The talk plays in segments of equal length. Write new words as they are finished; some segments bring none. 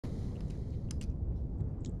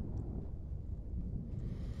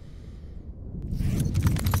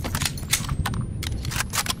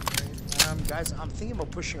Guys, I'm thinking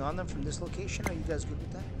about pushing on them from this location. Are you guys good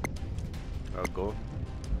with that? I'll go.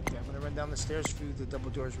 Okay, I'm gonna run down the stairs through the double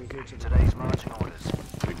doors right here to the Today's marching orders.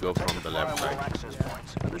 We go from the left side. yeah.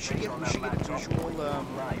 We should get a visual.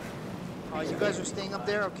 You guys are staying up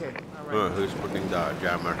there? Okay. All right. Who's putting the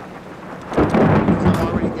jammer? I'm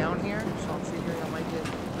already down here, so I'm figuring I might get.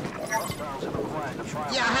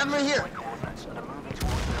 Yeah, I have him right here.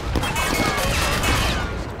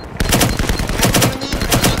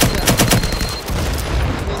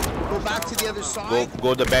 Go back to the other side.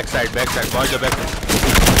 Go the back side, Watch the back side.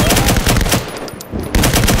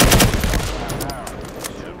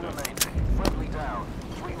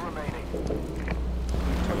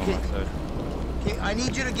 Okay, I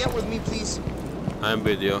need you to get with me, please. I'm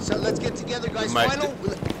with you. So let's get together, guys. Final.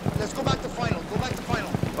 Let's go back to final. Go back to final.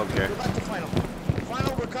 Okay. Go back to final.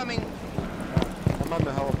 Final, we're coming. I'm on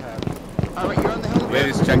the helipad. All right, you're on the helipad. Where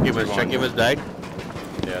is Chuckymas? Chuckymas died?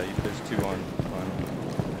 Yeah, there's 2 on final.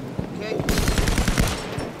 Okay.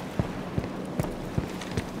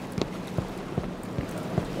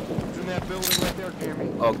 It's in that building right there, Cammy.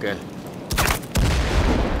 Okay.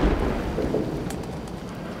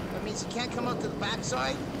 That means he can't come out to the back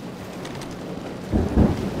side.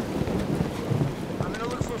 I'm gonna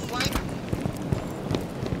look for a flank.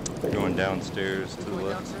 They're going downstairs to the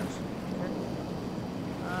left. Downstairs. Okay.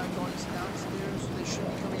 Going downstairs. They should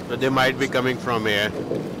be coming up. So they might be coming from here.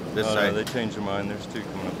 This side. No, they changed their mind. There's 2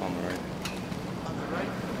 coming up on the right. On the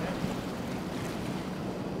right?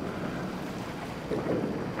 Okay.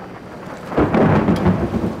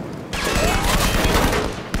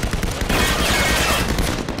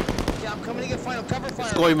 Yeah, I'm coming to get final cover fire.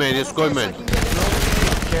 It's going, man. It's going, man.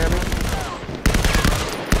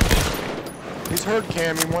 He's hurt,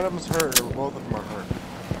 Cammy. One of them's hurt, or both of them are hurt.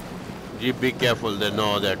 Jeep, be careful. They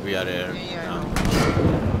know that we are here. Yeah, I know.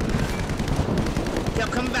 Yeah,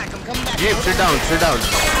 I'm coming back. Jeep, sit down.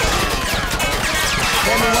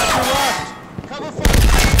 Cammy, watch your left. Cover fire.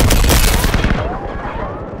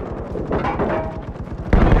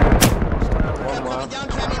 Okay, I'm coming down,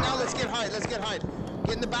 Cammy. Now let's get high.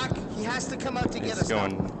 Get in the back. He has to come out to get us.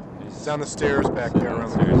 He's down the stairs back there.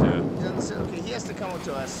 Around the stairs, Okay, he has to come up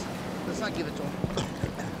to us. Let's not give it to him.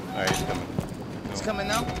 Alright, he's coming. He's coming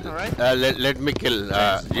now? Alright. Let me kill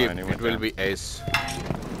Jeep. It will be Ace.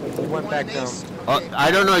 He went back down. Okay. I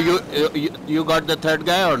don't know. You got the third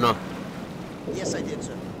guy or no? Yes, I did,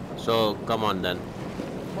 sir. So come on then.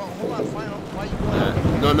 Well, hold on, final. Why are you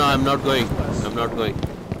going? No, I'm not going.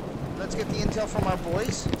 Let's get the intel from our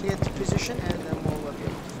boys to get to position, and then we'll be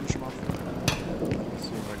able to finish him off. Let's see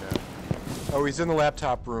him right now. Oh, he's in the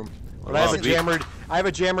laptop room. But Oh, I have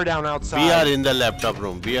a jammer down outside. We are in the laptop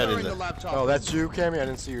room. We are in the laptop. Oh, that's you, Cammy? I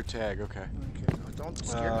didn't see your tag. Okay. Okay. Don't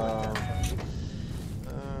scare me like that.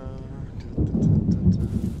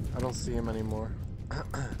 I don't see him anymore.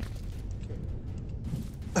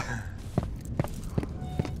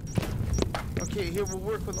 Okay, here we'll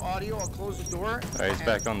work with audio. I'll close the door. Alright, he's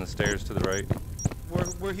back on the stairs to the right.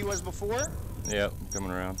 Where he was before? Yep,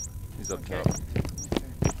 coming around. He's up top. Okay.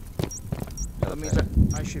 That means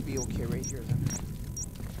I should be okay right here then.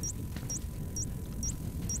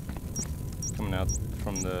 Coming out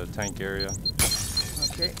from the tank area.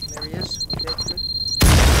 Okay, there he is. Okay, good.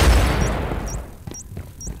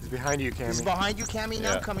 He's behind you, Cammy. He's behind you, Cammy,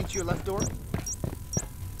 now, coming to your left door.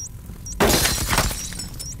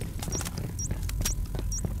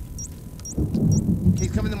 Okay,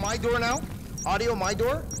 he's coming to my door now. Audio, my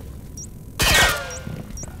door.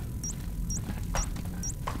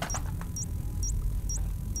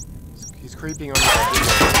 He's creeping on the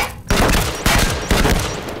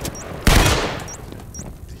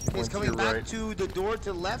He's coming back to the door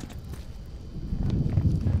to the left.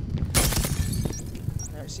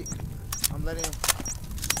 There, see, I'm letting him.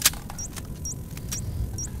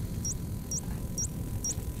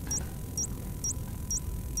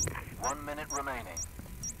 One minute remaining.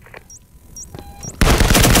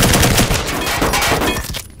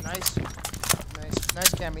 Nice,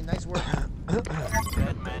 Cammy, nice work.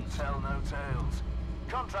 Dead men tell no tales.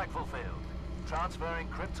 Contract fulfilled. Transferring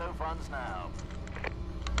crypto funds now.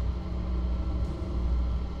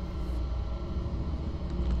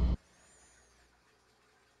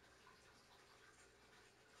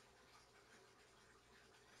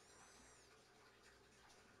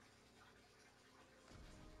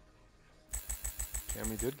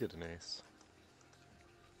 Cammy did get an ace.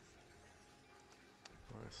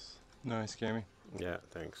 Nice. Nice, Cammy. Yeah,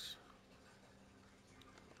 thanks.